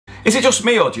Is it just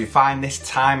me, or do you find this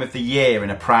time of the year in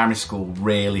a primary school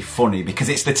really funny? Because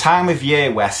it's the time of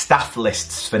year where staff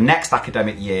lists for next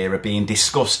academic year are being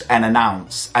discussed and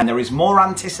announced, and there is more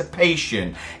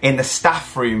anticipation in the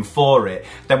staff room for it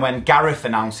than when Gareth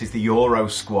announces the Euro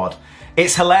squad.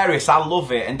 It's hilarious, I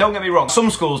love it, and don't get me wrong, some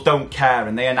schools don't care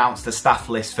and they announce the staff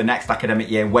list for next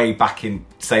academic year way back in,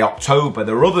 say, October.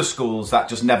 There are other schools that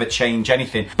just never change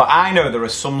anything, but I know there are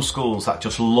some schools that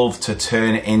just love to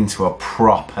turn it into a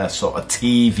proper sort of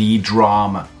TV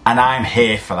drama, and I'm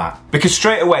here for that. Because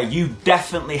straight away, you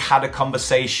definitely had a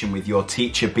conversation with your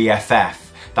teacher BFF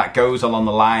that goes along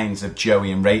the lines of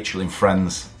Joey and Rachel in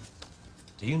Friends.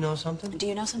 Do you know something? Do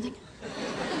you know something?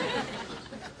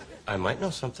 I might know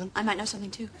something. I might know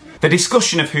something too. The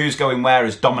discussion of who's going where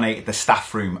has dominated the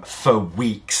staff room for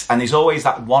weeks, and there's always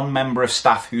that one member of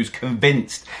staff who's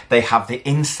convinced they have the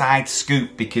inside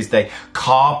scoop because they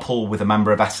carpool with a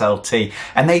member of SLT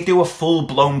and they do a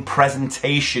full-blown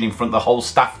presentation in front of the whole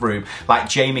staff room like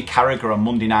Jamie Carragher on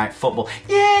Monday Night Football.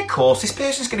 Yeah, of course, this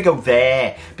person's going to go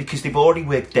there because they've already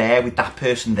worked there with that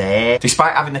person there.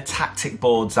 Despite having the tactic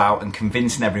boards out and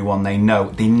convincing everyone they know,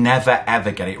 they never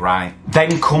ever get it right.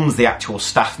 Then comes the actual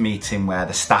staff meeting where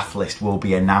the staff list will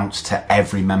be announced to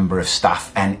every member of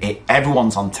staff, and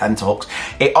everyone's on tenterhooks.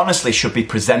 It honestly should be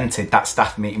presented, that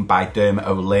staff meeting, by Dermot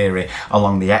O'Leary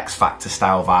along the X Factor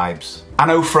style vibes. I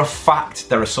know for a fact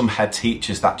there are some head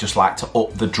teachers that just like to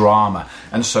up the drama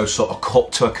and so sort of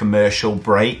cut to a commercial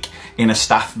break in a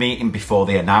staff meeting before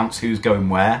they announce who's going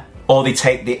where. Or they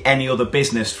take the any other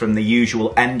business from the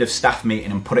usual end of staff meeting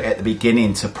and put it at the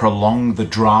beginning to prolong the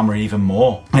drama even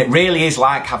more. It really is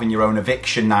like having your own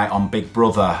eviction night on Big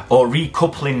Brother or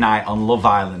recoupling night on Love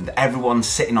Island. Everyone's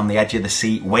sitting on the edge of the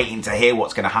seat waiting to hear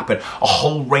what's going to happen. A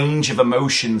whole range of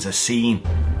emotions are seen.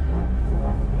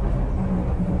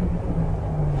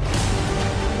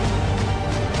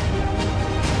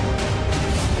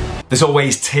 There's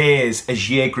always tears as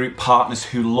year group partners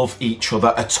who love each other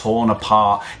are torn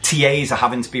apart. TAs are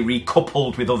having to be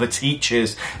recoupled with other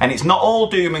teachers, and it's not all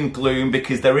doom and gloom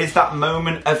because there is that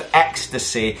moment of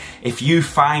ecstasy if you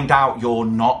find out you're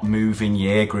not moving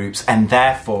year groups, and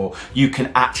therefore you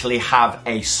can actually have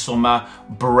a summer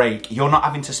break. You're not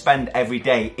having to spend every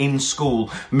day in school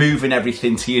moving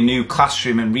everything to your new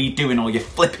classroom and redoing all your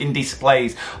flipping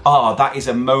displays. Oh, that is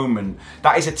a moment.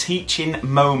 That is a teaching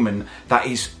moment that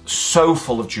is so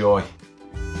full of joy.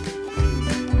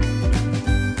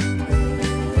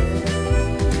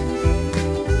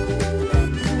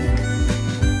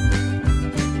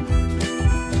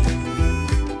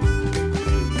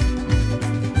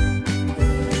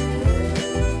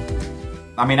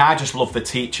 I mean, I just love the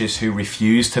teachers who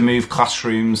refuse to move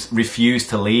classrooms, refuse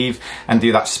to leave, and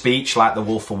do that speech like the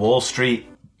Wolf of Wall Street.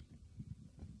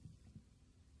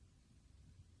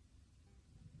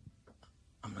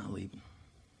 I'm not leaving.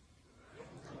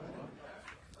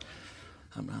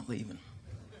 I'm not leaving.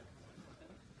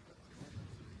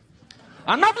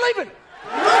 I'm not leaving!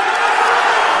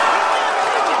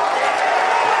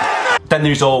 Then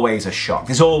there's always a shock.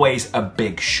 There's always a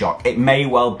big shock. It may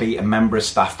well be a member of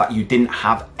staff that you didn't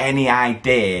have any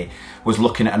idea was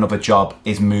looking at another job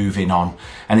is moving on,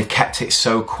 and they've kept it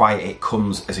so quiet it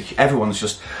comes as everyone's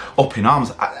just up in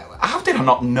arms. How did I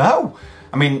not know?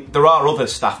 I mean, there are other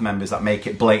staff members that make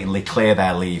it blatantly clear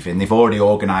they're leaving. They've already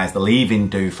organised the leaving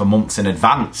do for months in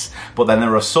advance. But then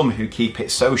there are some who keep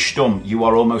it so stum, you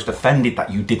are almost offended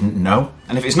that you didn't know.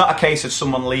 And if it's not a case of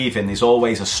someone leaving, there's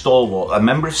always a stalwart, a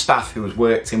member of staff who has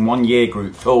worked in one year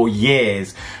group for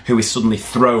years, who is suddenly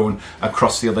thrown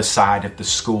across the other side of the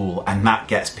school, and that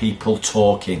gets people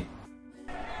talking.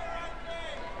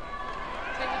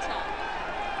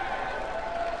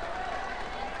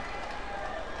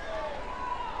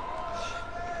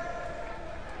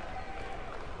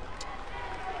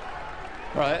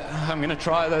 Right, I'm going to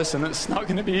try this and it's not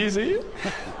going to be easy.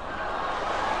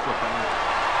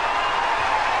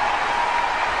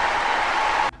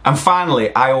 And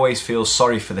finally, I always feel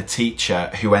sorry for the teacher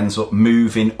who ends up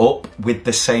moving up with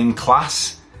the same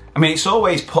class. I mean, it's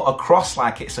always put across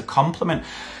like it's a compliment.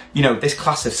 You know, this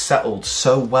class has settled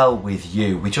so well with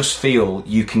you. We just feel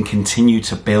you can continue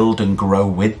to build and grow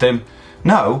with them.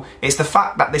 No, it's the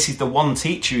fact that this is the one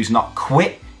teacher who's not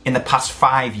quit in the past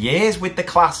 5 years with the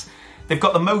class. They've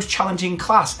got the most challenging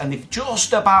class and they've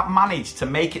just about managed to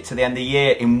make it to the end of the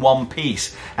year in one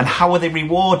piece. And how are they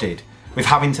rewarded? With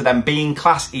having to then be in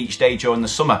class each day during the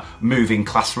summer, moving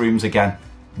classrooms again.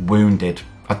 Wounded.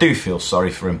 I do feel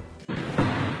sorry for him.